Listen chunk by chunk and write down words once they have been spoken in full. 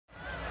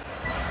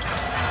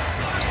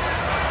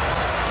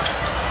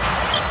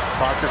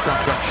Parker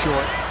comes up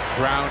short.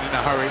 Brown in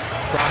a hurry.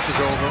 Crosses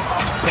over.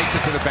 Takes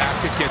it to the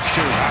basket. Gets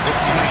two. Good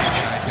three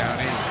tonight, down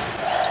 8.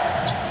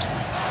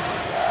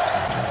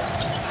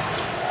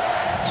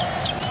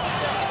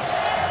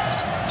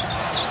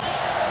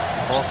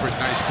 Horford,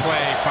 nice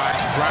play.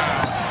 Finds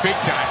Brown. Big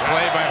time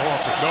play by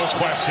Horford. No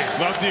question.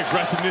 Love the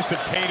aggressiveness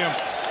of Tatum.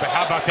 But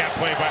how about that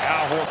play by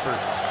Al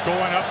Horford?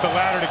 Going up the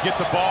ladder to get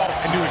the ball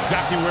and knew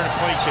exactly where to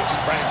place it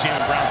right in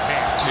Jaylen Brown's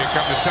hands. Here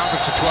come the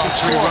Celtics, a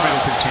 12-3 run.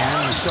 Middleton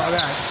can. We saw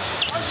that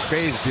in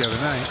spades the other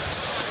night.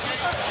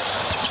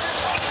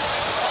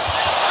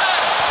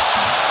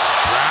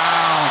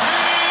 Brown.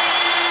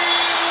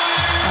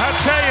 I'll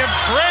tell you,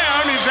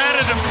 Brown is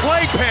added a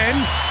playpen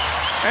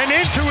and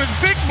into his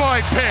big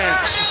boy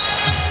pants.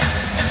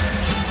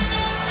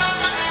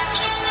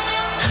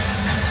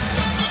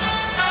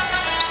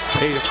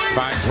 Tatum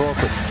finds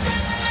Horford.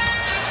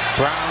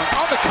 Brown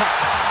on the cut.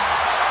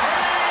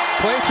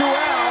 Play through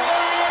Al.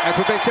 That's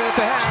what they said at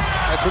the half.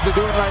 That's what they're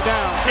doing right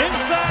now.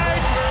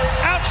 Inside,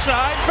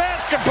 outside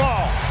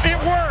basketball.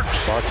 It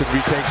works. Boston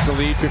retakes the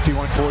lead,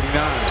 51-49.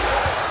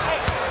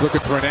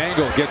 Looking for an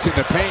angle. Gets in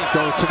the paint.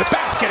 Goes to the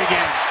basket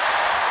again.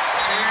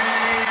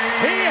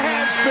 He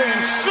has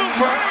been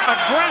super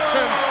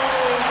aggressive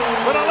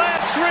for the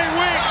last 3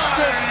 weeks.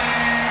 Just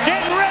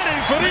getting ready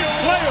for these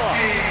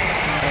playoffs.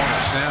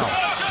 Corners now.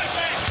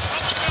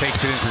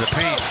 Takes it into the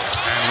paint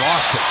and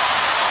lost it.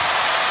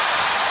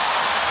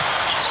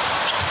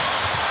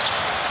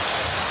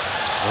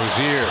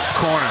 Rozier,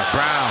 corner,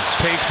 Brown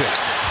takes it.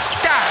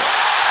 Got it!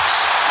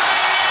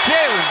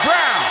 Jaylen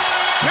Brown!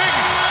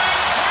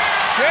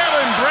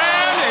 Jaylen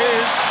Brown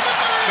is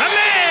the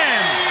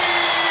man!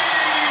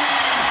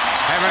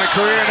 Having a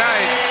career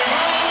night.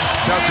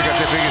 Celtics got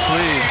their biggest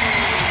lead.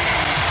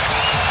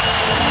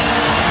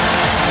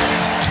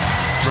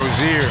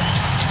 Rozier,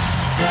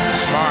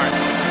 Smart.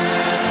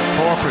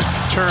 Horford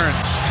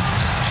turns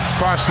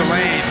across the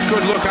lane.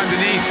 Good look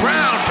underneath.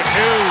 Brown for 2.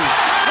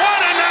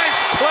 What a nice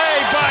play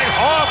by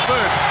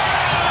Horford.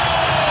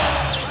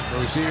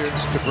 Rozier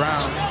to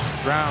Brown.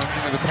 Brown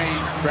into the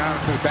paint. Brown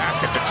to the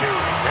basket for 2.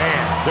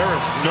 Man, there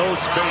is no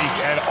space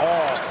at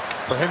all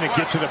for him to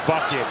get to the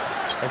bucket,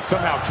 and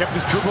somehow kept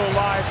his dribble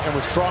alive and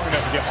was strong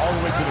enough to get all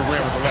the way to the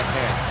rim with the left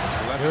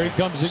hand. Here he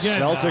comes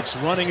again.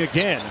 Celtics running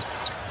again.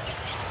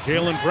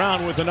 Jaylen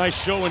Brown with a nice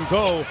show and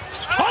go.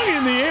 Hung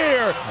in the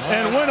air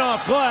and went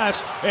off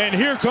glass. And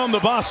here come the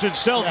Boston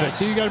Celtics. Yeah,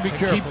 so you got to be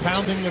careful. Keep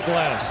pounding the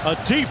glass. A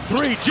deep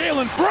 3.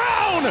 Jaylen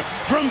Brown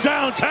from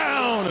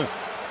downtown.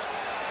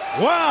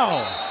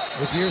 Wow.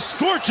 If you're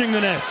scorching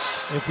the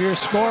nets. If you're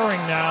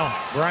scoring now,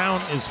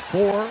 Brown is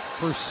 4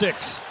 for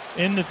 6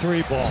 in the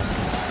 3-ball.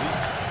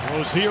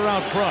 Rozier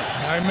out front.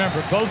 Now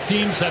remember, both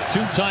teams have 2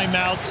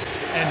 timeouts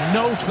and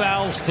no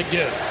fouls to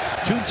give.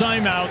 2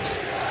 timeouts,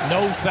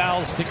 no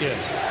fouls to give.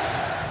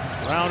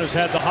 Brown has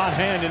had the hot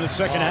hand in the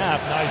second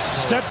half. Nice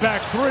step back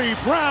 3.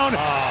 Brown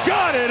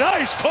got it.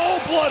 Ice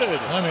cold-blooded.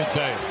 Let me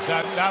tell you,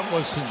 that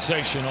was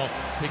sensational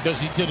because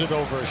he did it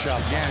over a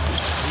shot. Again,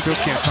 still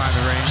can't find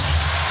the range.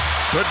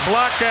 Good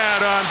block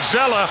out on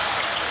Zella.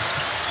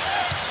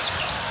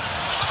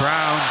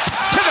 Brown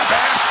to the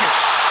basket.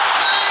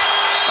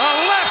 A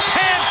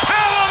left-hand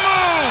power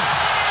move.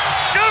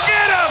 Go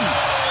get him.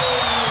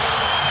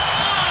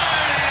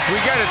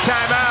 We got a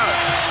timeout.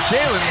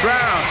 Jaylen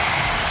Brown.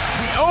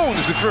 He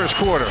owns the first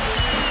quarter.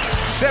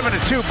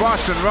 7-2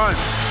 Boston run.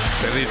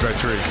 They lead by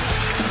 3.